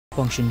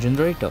Function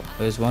generator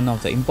is one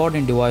of the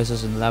important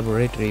devices in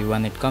laboratory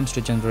when it comes to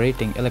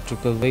generating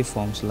electrical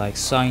waveforms like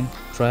sine,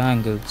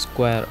 triangle,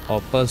 square or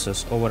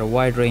pulses over a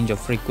wide range of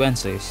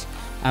frequencies,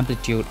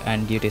 amplitude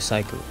and duty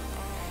cycle.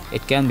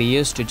 It can be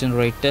used to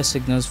generate test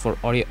signals for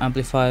audio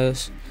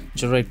amplifiers,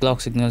 generate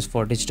clock signals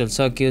for digital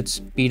circuits,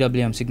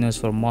 PWM signals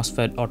for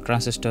MOSFET or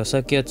transistor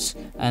circuits,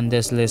 and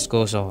this list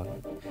goes on.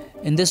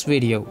 In this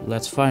video,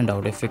 let's find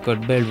out if we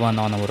could build one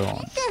on our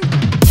own.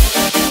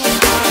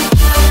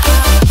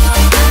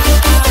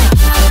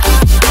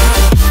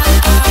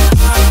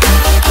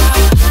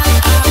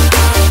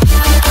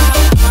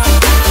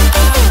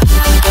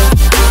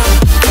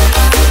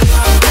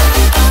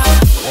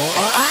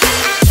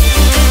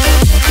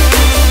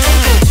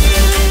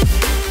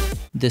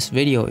 This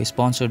video is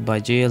sponsored by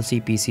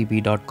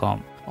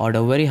jlcpcb.com.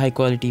 Order very high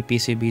quality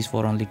PCBs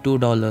for only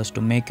 $2 to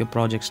make your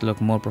projects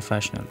look more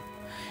professional.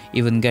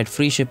 Even get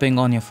free shipping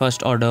on your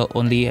first order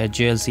only at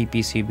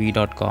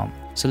jlcpcb.com.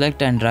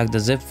 Select and drag the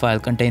zip file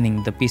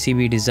containing the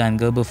PCB design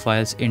Gerber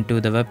files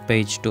into the web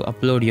page to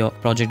upload your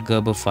project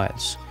Gerber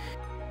files.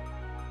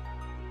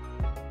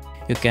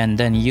 You can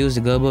then use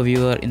the Gerber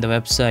viewer in the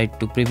website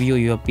to preview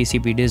your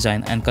PCB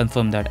design and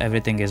confirm that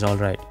everything is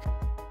alright.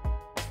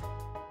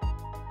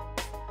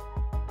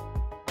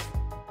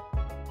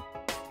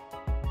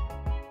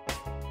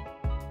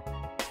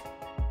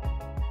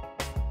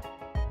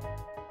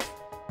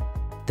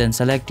 Then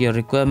select your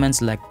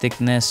requirements like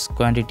thickness,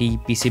 quantity,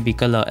 PCB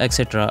color,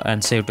 etc.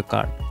 and save to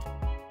cart.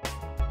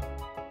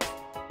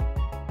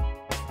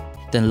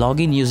 Then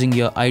log in using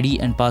your ID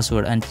and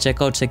password and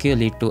check out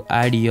securely to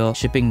add your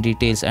shipping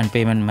details and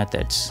payment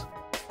methods.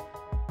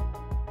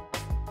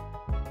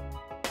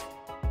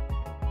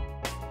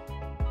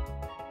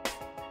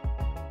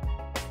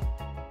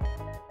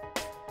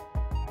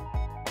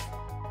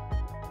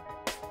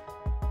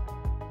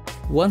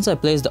 Once I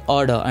placed the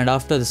order and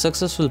after the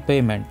successful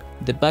payment,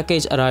 the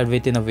package arrived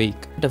within a week.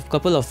 With a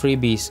couple of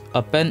freebies,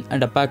 a pen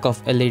and a pack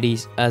of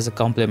LEDs as a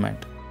compliment.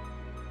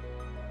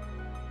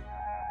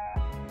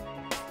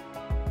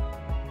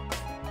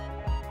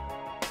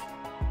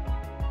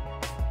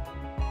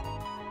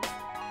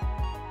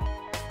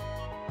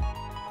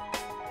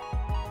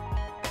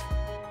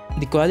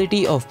 The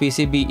quality of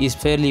PCB is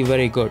fairly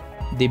very good.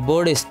 The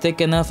board is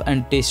thick enough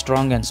and it is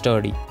strong and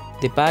sturdy.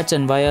 The pads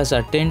and wires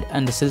are tinned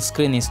and the silk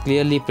screen is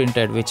clearly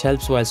printed, which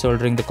helps while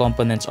soldering the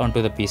components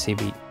onto the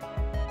PCB.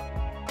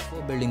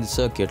 Before building the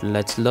circuit,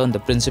 let's learn the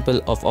principle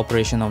of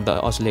operation of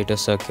the oscillator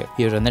circuit.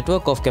 Here a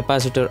network of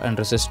capacitor and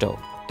resistor.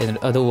 In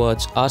other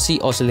words,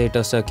 RC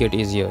oscillator circuit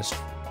is used.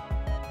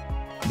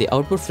 The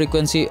output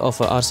frequency of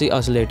a RC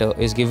oscillator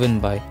is given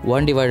by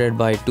 1 divided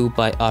by 2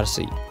 pi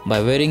RC.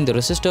 By varying the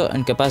resistor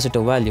and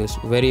capacitor values,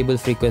 variable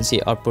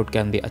frequency output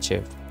can be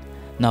achieved.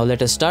 Now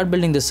let us start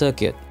building the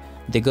circuit.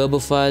 The Gerber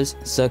files,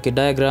 circuit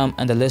diagram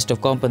and the list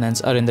of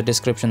components are in the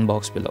description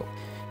box below.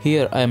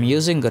 Here I am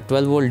using a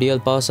 12V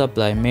DL power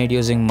supply made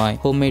using my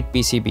homemade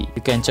PCB.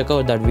 You can check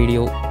out that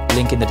video,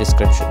 link in the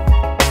description.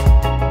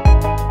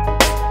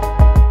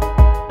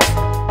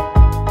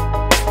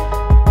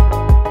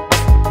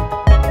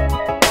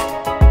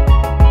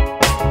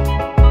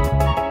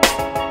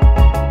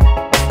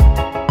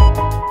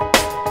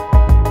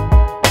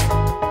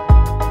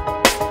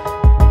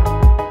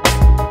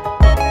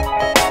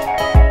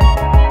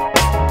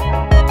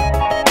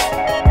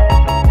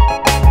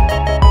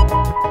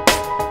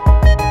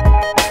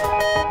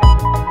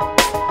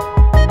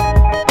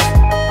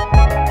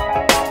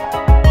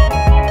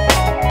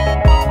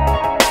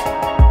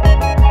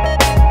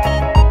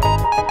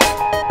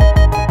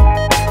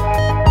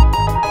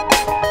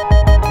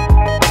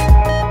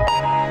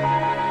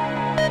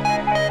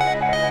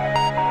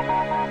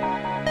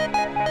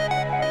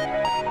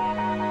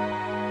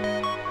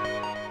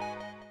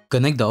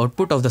 Connect the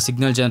output of the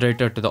signal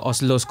generator to the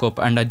oscilloscope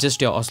and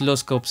adjust your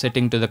oscilloscope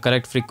setting to the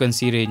correct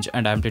frequency range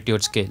and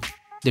amplitude scale.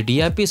 The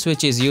DIP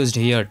switch is used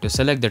here to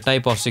select the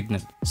type of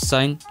signal,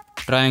 sine,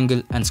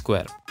 triangle and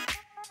square.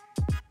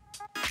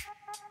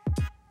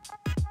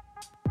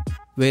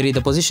 Vary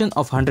the position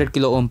of 100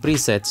 kΩ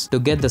presets to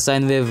get the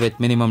sine wave with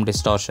minimum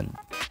distortion.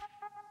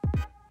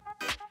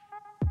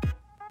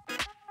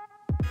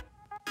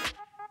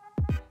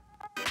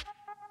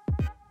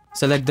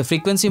 Select the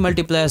frequency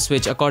multiplier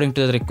switch according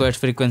to the required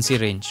frequency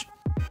range.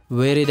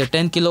 Vary the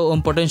 10 kΩ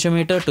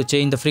potentiometer to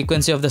change the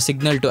frequency of the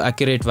signal to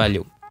accurate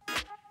value.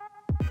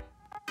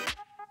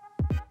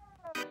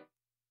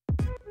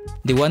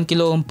 The 1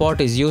 kΩ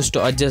pot is used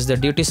to adjust the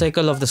duty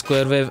cycle of the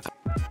square wave.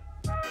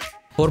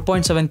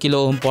 4.7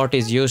 kΩ pot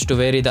is used to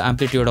vary the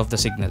amplitude of the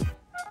signal.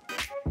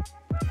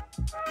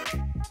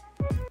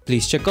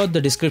 Please check out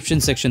the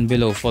description section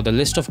below for the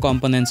list of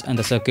components and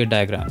the circuit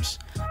diagrams.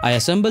 I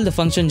assembled the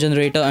function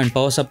generator and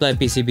power supply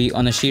PCB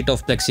on a sheet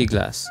of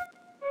plexiglass.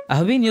 I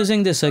have been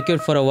using this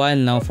circuit for a while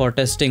now for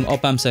testing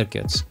op-amp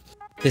circuits.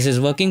 This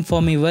is working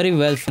for me very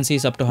well,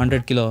 frequencies up to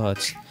 100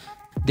 kHz.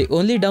 The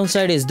only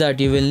downside is that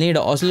you will need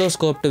an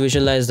oscilloscope to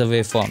visualize the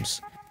waveforms.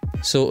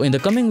 So in the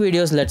coming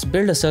videos, let's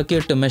build a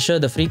circuit to measure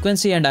the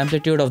frequency and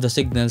amplitude of the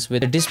signals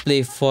with a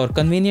display for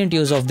convenient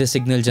use of the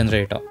signal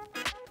generator.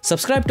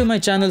 Subscribe to my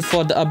channel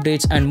for the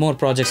updates and more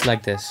projects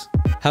like this.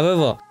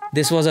 However,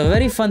 this was a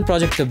very fun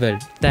project to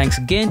build. Thanks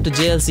again to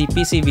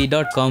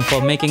jlcpcb.com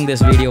for making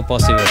this video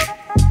possible.